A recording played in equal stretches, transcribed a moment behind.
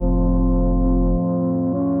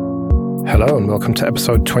Hello and welcome to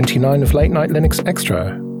episode 29 of Late Night Linux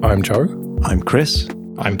Extra. I'm Joe. I'm Chris.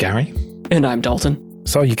 I'm Gary. And I'm Dalton.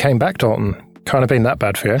 So you came back, Dalton. Can't have been that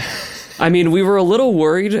bad for you. I mean, we were a little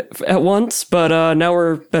worried at once, but now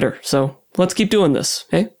we're better. So let's keep doing this,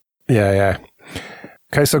 hey? Yeah.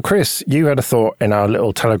 Okay, so Chris, you had a thought in our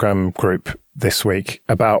little Telegram group this week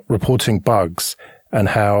about reporting bugs and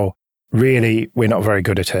how really we're not very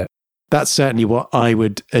good at it. That's certainly what I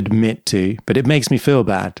would admit to, but it makes me feel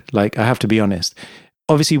bad. Like, I have to be honest.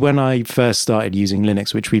 Obviously, when I first started using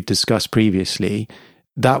Linux, which we've discussed previously,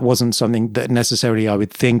 that wasn't something that necessarily I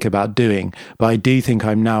would think about doing. But I do think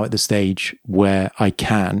I'm now at the stage where I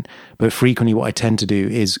can. But frequently what I tend to do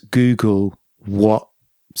is Google what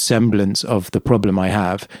semblance of the problem I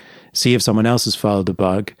have, see if someone else has filed a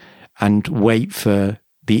bug, and wait for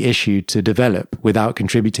the issue to develop without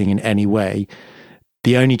contributing in any way.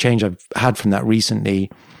 The only change I've had from that recently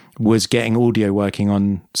was getting audio working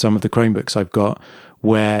on some of the Chromebooks I've got,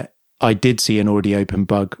 where I did see an audio open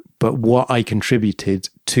bug, but what I contributed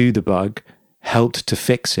to the bug helped to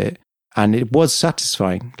fix it. And it was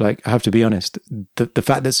satisfying. Like, I have to be honest, the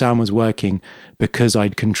fact that sound was working because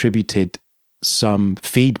I'd contributed some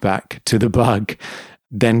feedback to the bug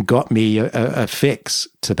then got me a fix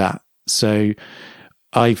to that. So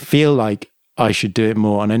I feel like I should do it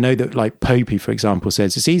more. And I know that, like, Popey, for example,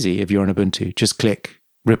 says it's easy if you're on Ubuntu. Just click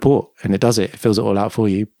report and it does it. It fills it all out for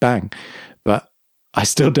you. Bang. But I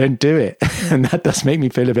still don't do it. And that does make me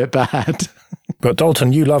feel a bit bad. But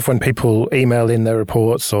Dalton, you love when people email in their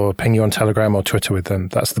reports or ping you on Telegram or Twitter with them.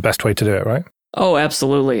 That's the best way to do it, right? Oh,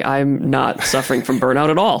 absolutely. I'm not suffering from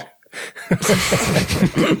burnout at all.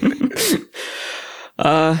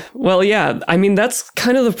 Well, yeah. I mean, that's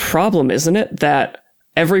kind of the problem, isn't it? That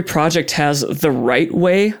every project has the right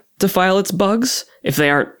way to file its bugs. If they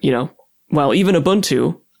aren't, even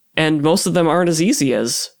Ubuntu, and most of them aren't as easy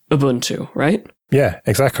as Ubuntu, right? Yeah,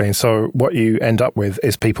 exactly. And so what you end up with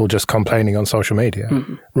is people just complaining on social media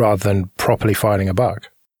rather than properly filing a bug.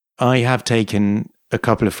 I have taken a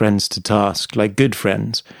couple of friends to task, like good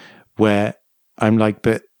friends, where I'm like,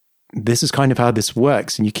 but this is kind of how this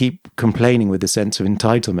works. And you keep complaining with a sense of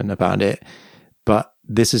entitlement about it, but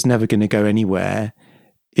this is never going to go anywhere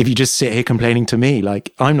if you just sit here complaining to me.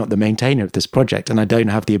 Like, I'm not the maintainer of this project and I don't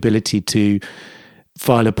have the ability to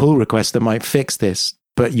file a pull request that might fix this,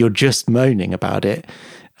 but you're just moaning about it.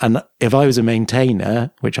 And if I was a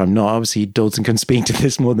maintainer, which I'm not, obviously Dalton can speak to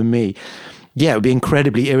this more than me. Yeah, it would be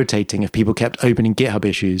incredibly irritating if people kept opening GitHub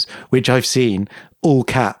issues, which I've seen, all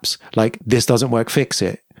caps, like, this doesn't work, fix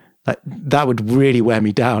it. Like, that would really wear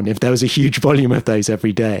me down if there was a huge volume of those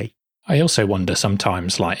every day. I also wonder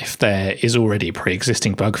sometimes, like, if there is already a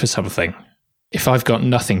pre-existing bug for something, if I've got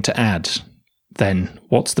nothing to add, then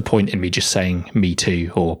what's the point in me just saying me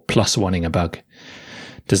too or +1ing a bug?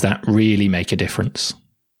 Does that really make a difference?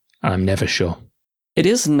 I'm never sure. It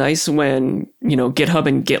is nice when, GitHub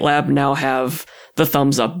and GitLab now have the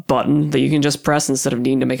thumbs up button that you can just press instead of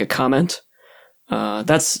needing to make a comment.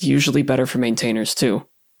 That's usually better for maintainers too.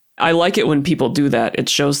 I like it when people do that. It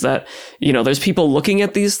shows that, there's people looking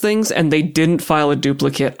at these things and they didn't file a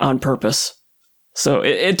duplicate on purpose. So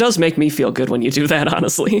it does make me feel good when you do that,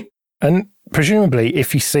 honestly. And presumably,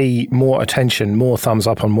 if you see more attention, more thumbs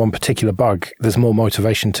up on one particular bug, there's more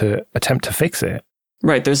motivation to attempt to fix it.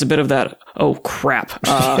 Right. There's a bit of that, oh, crap,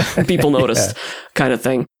 people noticed kind of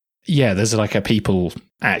thing. Yeah, there's like a people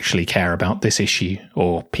actually care about this issue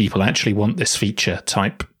or people actually want this feature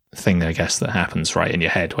type thing, I guess, that happens right in your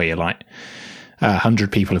head where you're like,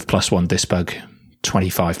 100 people have +1 this bug,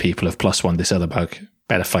 25 people have +1 this other bug.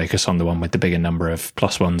 Better focus on the one with the bigger number of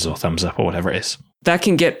 +1s or thumbs up or whatever it is. That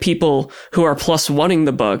can get people who are +1ing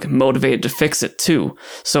the bug motivated to fix it too.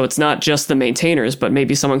 So it's not just the maintainers, but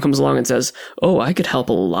maybe someone comes along and says, oh, I could help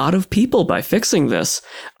a lot of people by fixing this.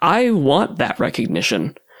 I want that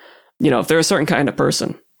recognition. If they're a certain kind of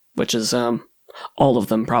person, which is all of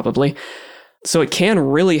them probably. So it can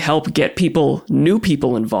really help get new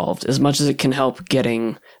people involved as much as it can help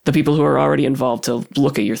getting the people who are already involved to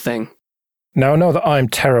look at your thing. Now, I know that I'm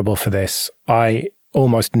terrible for this. I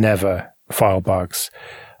almost never file bugs.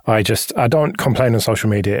 I don't complain on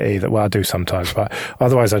social media either. Well, I do sometimes, but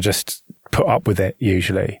otherwise I just put up with it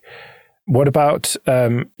usually. What about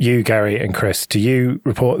you, Gary and Chris? Do you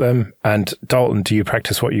report them? And Dalton, do you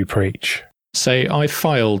practice what you preach? So I've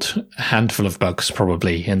filed a handful of bugs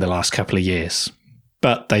probably in the last couple of years,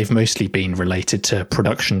 but they've mostly been related to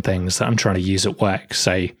production things that I'm trying to use at work.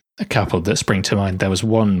 So a couple that spring to mind. There was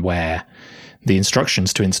one where the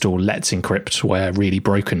instructions to install Let's Encrypt were really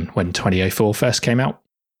broken when 2004 first came out,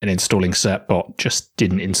 and installing certbot just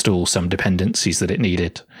didn't install some dependencies that it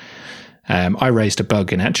needed. I raised a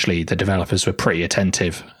bug, and actually the developers were pretty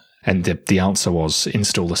attentive. And the answer was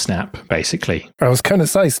install the snap, basically. I was going to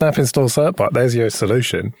say snap install certbot. There's your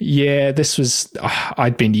solution. Yeah, this was...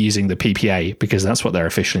 I'd been using the PPA because that's what their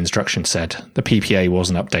official instruction said. The PPA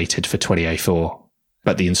wasn't updated for 20A4,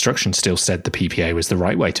 but the instruction still said the PPA was the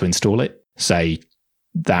right way to install it. So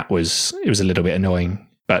it was a little bit annoying,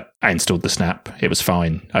 but I installed the snap. It was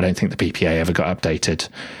fine. I don't think the PPA ever got updated.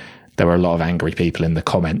 There were a lot of angry people in the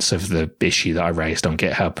comments of the issue that I raised on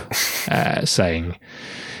GitHub saying...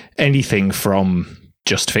 anything from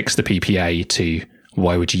just fix the PPA to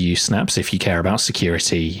why would you use snaps if you care about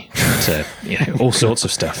security to all sorts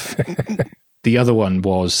of stuff. The other one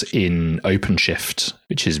was in OpenShift,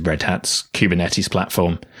 which is Red Hat's Kubernetes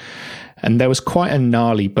platform. And there was quite a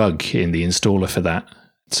gnarly bug in the installer for that.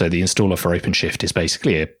 So the installer for OpenShift is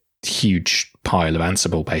basically a huge pile of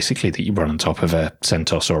Ansible, basically, that you run on top of a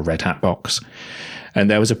CentOS or a Red Hat box. And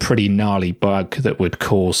there was a pretty gnarly bug that would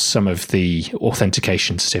cause some of the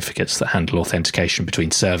authentication certificates that handle authentication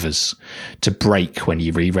between servers to break when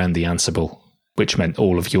you rerun the Ansible, which meant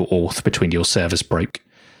all of your auth between your servers broke.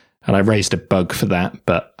 And I raised a bug for that,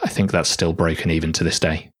 but I think that's still broken even to this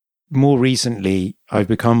day. More recently, I've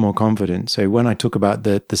become more confident. So when I talk about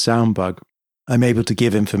the sound bug, I'm able to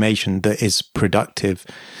give information that is productive,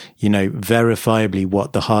 verifiably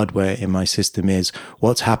what the hardware in my system is,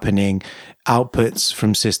 what's happening, outputs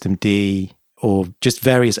from system D, or just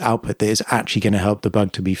various output that is actually going to help the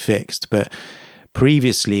bug to be fixed. But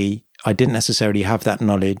previously, I didn't necessarily have that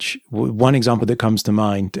knowledge. One example that comes to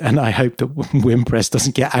mind, and I hope that WimPress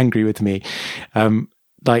doesn't get angry with me.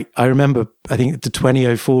 I remember, I think the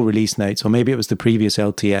 2004 release notes, or maybe it was the previous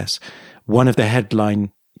LTS, one of the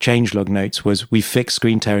headline changelog notes was, we fixed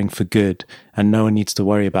screen tearing for good and no one needs to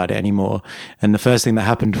worry about it anymore. And the first thing that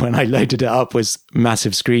happened when I loaded it up was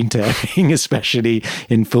massive screen tearing, especially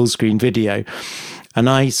in full screen video. And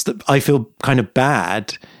I feel kind of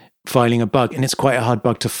bad filing a bug, and it's quite a hard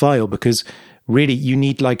bug to file because really you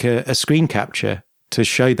need like a screen capture to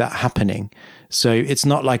show that happening. So it's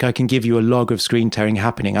not like I can give you a log of screen tearing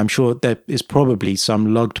happening. I'm sure there is probably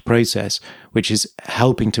some logged process which is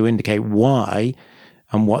helping to indicate why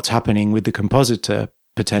and what's happening with the compositor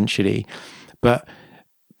potentially. But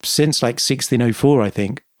since like 1604, I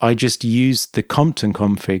think, I just used the Compton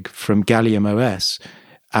config from Gallium OS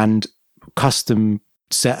and custom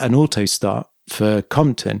set an auto start for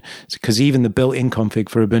Compton, because even the built-in config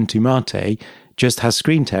for Ubuntu Mate just has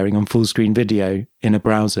screen tearing on full screen video in a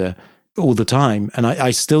browser all the time. And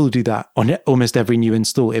I still do that on almost every new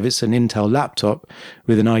install if it's an Intel laptop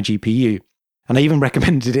with an iGPU. And I even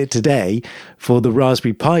recommended it today for the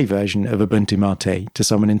Raspberry Pi version of Ubuntu Mate to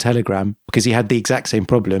someone in Telegram because he had the exact same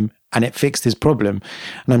problem and it fixed his problem.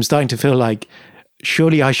 And I'm starting to feel like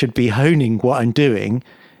surely I should be honing what I'm doing,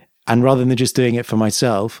 and rather than just doing it for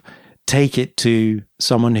myself, take it to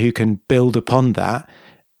someone who can build upon that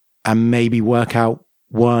and maybe work out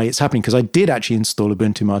why it's happening. Because I did actually install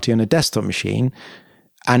Ubuntu Mate on a desktop machine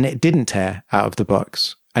and it didn't tear out of the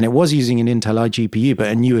box. And it was using an Intel iGPU, but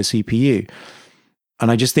a newer CPU. And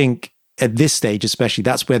I just think at this stage, especially,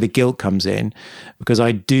 that's where the guilt comes in, because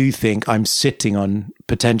I do think I'm sitting on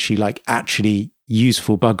potentially like actually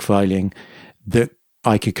useful bug filing that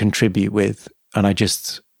I could contribute with. And I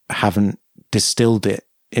just haven't distilled it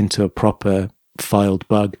into a proper filed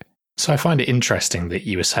bug. So I find it interesting that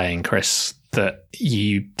you were saying, Chris, that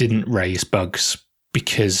you didn't raise bugs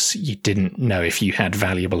because you didn't know if you had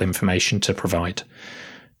valuable information to provide.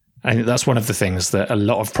 I think that's one of the things that a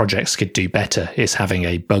lot of projects could do better, is having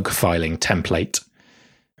a bug filing template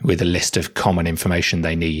with a list of common information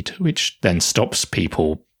they need, which then stops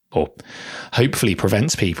people, or hopefully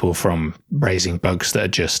prevents people from raising bugs that are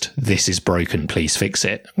just, this is broken, please fix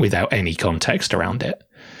it, without any context around it.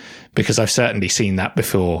 Because I've certainly seen that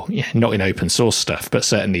before, not in open source stuff, but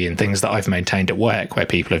certainly in things that I've maintained at work where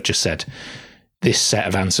people have just said, this set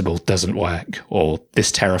of Ansible doesn't work, or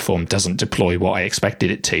this Terraform doesn't deploy what I expected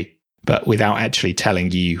it to, but without actually telling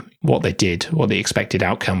you what they did, what the expected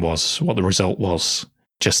outcome was, what the result was.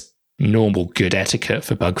 Just normal good etiquette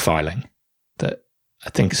for bug filing that I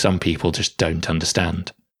think some people just don't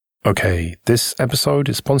understand. Okay, this episode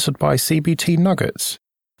is sponsored by CBT Nuggets,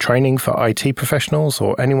 training for IT professionals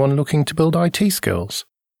or anyone looking to build IT skills.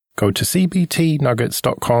 Go to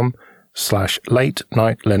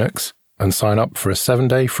cbtnuggets.com/late-night-linux and sign up for a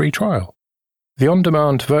 7-day free trial. The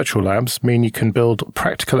on-demand virtual labs mean you can build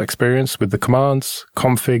practical experience with the commands,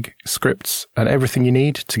 config, scripts, and everything you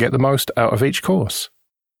need to get the most out of each course.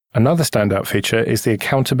 Another standout feature is the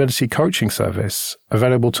accountability coaching service,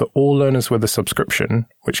 available to all learners with a subscription,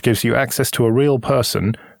 which gives you access to a real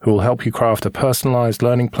person who will help you craft a personalized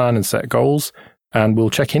learning plan and set goals, and we'll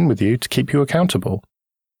check in with you to keep you accountable.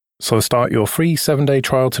 So start your free 7-day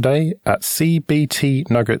trial today at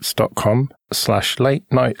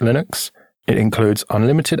cbtnuggets.com/late-night-linux. It includes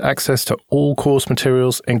unlimited access to all course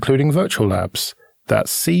materials, including virtual labs.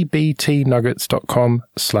 That's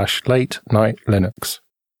cbtnuggets.com/late-night-linux.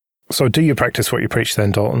 So do you practice what you preach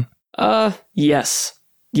then, Dalton? Yes.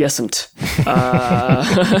 Yesn't.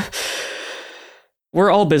 We're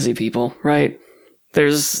all busy people, right?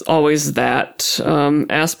 There's always that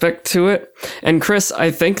aspect to it. And Chris,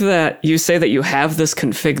 I think that you say that you have this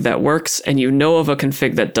config that works and you know of a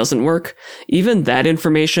config that doesn't work. Even that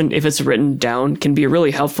information, if it's written down, can be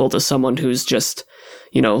really helpful to someone who's just,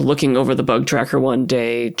 looking over the bug tracker one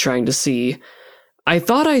day, trying to see, I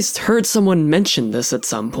thought I heard someone mention this at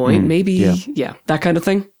some point. Yeah, that kind of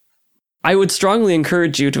thing. I would strongly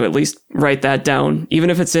encourage you to at least write that down,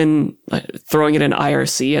 even if it's in throwing it in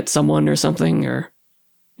IRC at someone or something, or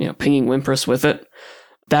pinging Wimpress with it.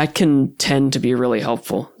 That can tend to be really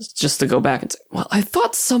helpful, just to go back and say, well, I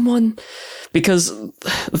thought someone... Because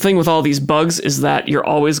the thing with all these bugs is that you're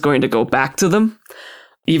always going to go back to them,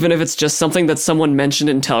 even if it's just something that someone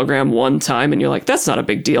mentioned in Telegram one time, and you're like, that's not a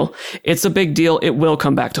big deal. It's a big deal. It will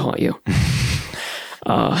come back to haunt you.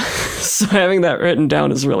 So having that written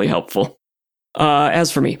down is really helpful.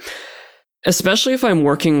 As for me, especially if I'm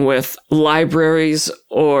working with libraries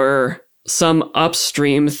or some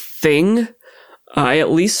upstream thing, I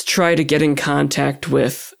at least try to get in contact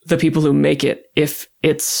with the people who make it if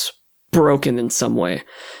it's broken in some way.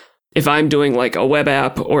 If I'm doing like a web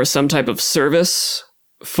app or some type of service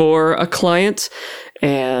for a client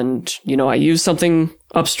and, I use something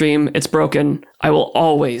upstream, it's broken, I will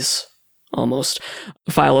almost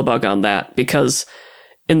file a bug on that, because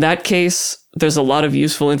in that case, there's a lot of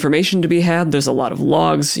useful information to be had. There's a lot of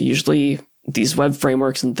logs. Usually these web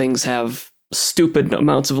frameworks and things have stupid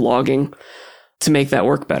amounts of logging to make that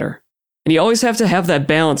work better. And you always have to have that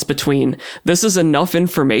balance between this is enough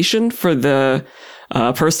information for the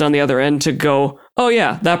person on the other end to go, oh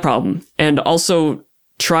yeah, that problem. And also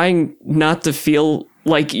trying not to feel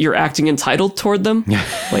like you're acting entitled toward them.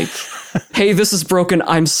 Like, hey, this is broken,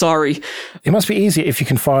 I'm sorry. It must be easy if you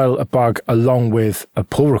can file a bug along with a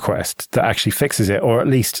pull request that actually fixes it, or at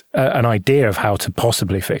least an idea of how to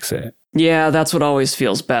possibly fix it. Yeah, that's what always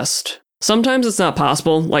feels best. Sometimes it's not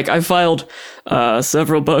possible. Like, I filed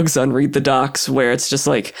several bugs on Read the Docs where it's just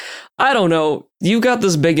like, I don't know, you got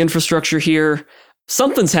this big infrastructure here,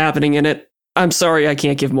 something's happening in it, I'm sorry I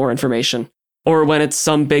can't give more information. Or when it's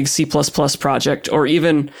some big C++ project, or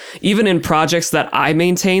even in projects that I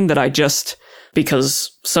maintain that I just,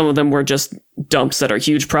 because some of them were just dumps that are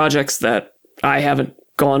huge projects that I haven't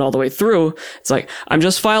gone all the way through. It's like, I'm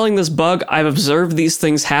just filing this bug. I've observed these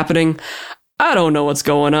things happening. I don't know what's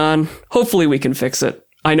going on. Hopefully we can fix it.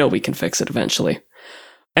 I know we can fix it eventually.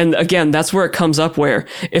 And again, that's where it comes up, where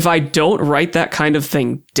if I don't write that kind of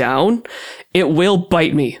thing down, it will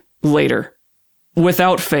bite me later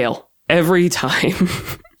without fail. Every time.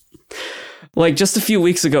 Like just a few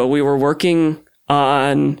weeks ago, we were working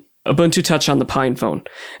on Ubuntu Touch on the PinePhone.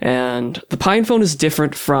 And the PinePhone is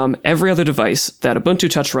different from every other device that Ubuntu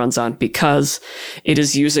Touch runs on because it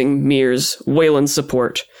is using Mir's Wayland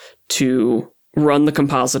support to run the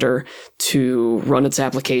compositor, to run its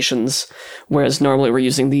applications, whereas normally we're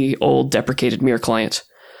using the old deprecated Mir client.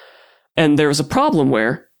 And there was a problem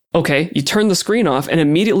where, okay, you turn the screen off and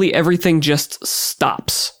immediately everything just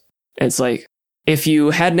stops. It's like, if you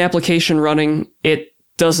had an application running, it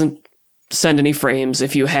doesn't send any frames.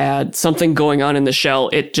 If you had something going on in the shell,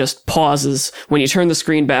 it just pauses. When you turn the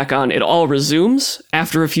screen back on, it all resumes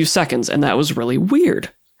after a few seconds, and that was really weird.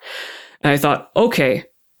 And I thought, okay,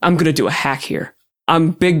 I'm going to do a hack here. I'm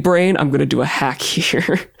big brain, I'm going to do a hack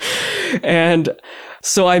here. And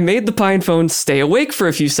so I made the PinePhone stay awake for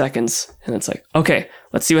a few seconds, and it's like, okay,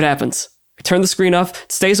 let's see what happens. I turn the screen off,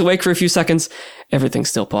 it stays awake for a few seconds, everything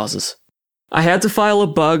still pauses. I had to file a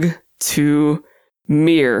bug to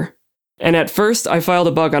Mir, and at first I filed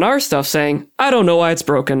a bug on our stuff saying, I don't know why it's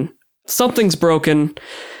broken. Something's broken.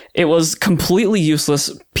 It was completely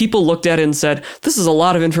useless. People looked at it and said, this is a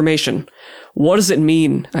lot of information. What does it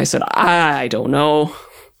mean? I said, I don't know.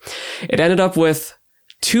 It ended up with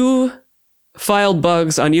 2 filed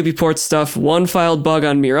bugs on UBport stuff, 1 filed bug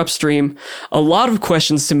on Mir Upstream, a lot of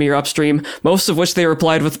questions to Mir Upstream, most of which they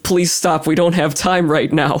replied with, please stop, we don't have time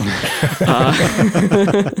right now.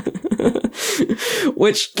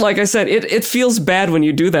 Which, like I said, it feels bad when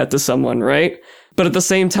you do that to someone, right? But at the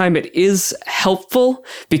same time, it is helpful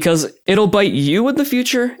because it'll bite you in the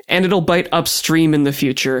future and it'll bite Upstream in the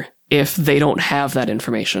future if they don't have that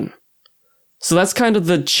information. So that's kind of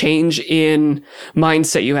the change in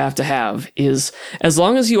mindset you have to have, is as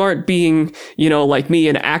long as you aren't being, like me,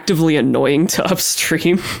 and actively annoying to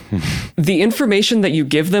upstream, the information that you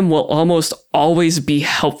give them will almost always be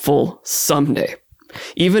helpful someday.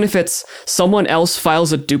 Even if it's someone else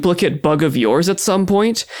files a duplicate bug of yours at some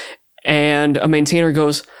point and a maintainer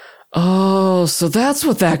goes, oh, so that's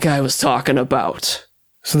what that guy was talking about.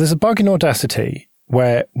 So there's a bug in Audacity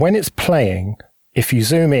where when it's playing, if you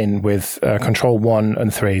zoom in with Control 1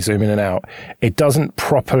 and 3, zoom in and out, it doesn't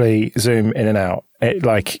properly zoom in and out.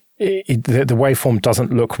 The waveform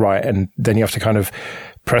doesn't look right, and then you have to kind of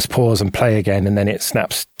press pause and play again, and then it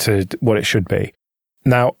snaps to what it should be.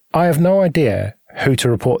 Now, I have no idea who to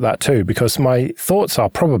report that to, because my thoughts are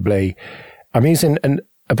probably, I'm using an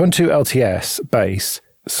Ubuntu LTS base,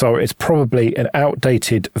 so it's probably an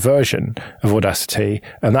outdated version of Audacity,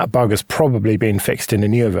 and that bug has probably been fixed in a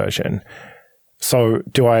newer version. So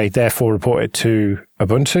do I therefore report it to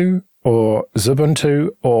Ubuntu or Xubuntu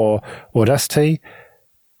or Audacity?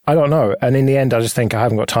 I don't know. And in the end, I just think I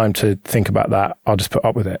haven't got time to think about that. I'll just put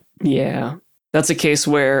up with it. Yeah. That's a case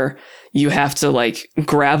where you have to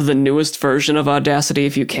grab the newest version of Audacity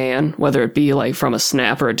if you can, whether it be from a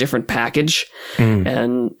snap or a different package,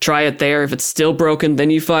 and try it there. If it's still broken, then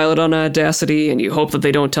you file it on Audacity, and you hope that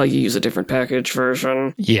they don't tell you use a different package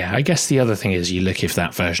version. Yeah, I guess the other thing is you look if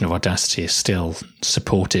that version of Audacity is still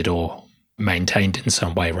supported or maintained in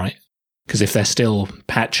some way, right? Because if they're still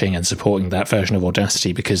patching and supporting that version of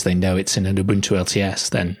Audacity because they know it's in an Ubuntu LTS,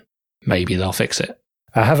 then maybe they'll fix it.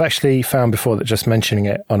 I have actually found before that just mentioning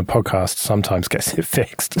it on a podcast sometimes gets it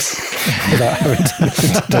fixed without having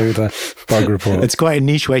to do the bug report. It's quite a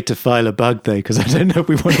niche way to file a bug, though, because I don't know if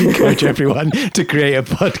we want to encourage everyone to create a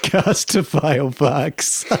podcast to file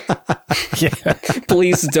bugs. Yeah.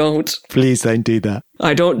 Please don't. Please don't do that.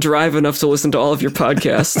 I don't drive enough to listen to all of your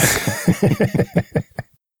podcasts.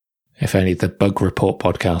 If only the bug report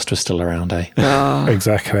podcast was still around, eh?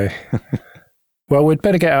 Exactly. Well, we'd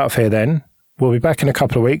better get out of here then. We'll be back in a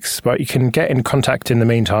couple of weeks, but you can get in contact in the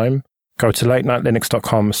meantime. Go to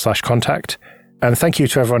latenightlinux.com/contact. And thank you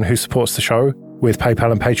to everyone who supports the show with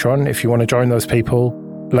PayPal and Patreon. If you want to join those people,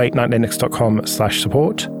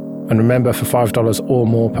 latenightlinux.com/support. And remember, for $5 or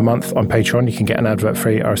more per month on Patreon, you can get an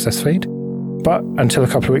advert-free RSS feed. But until a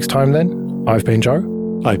couple of weeks' time then, I've been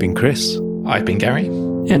Joe. I've been Chris. I've been Gary.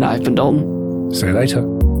 And I've been Dalton. See you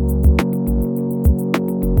later.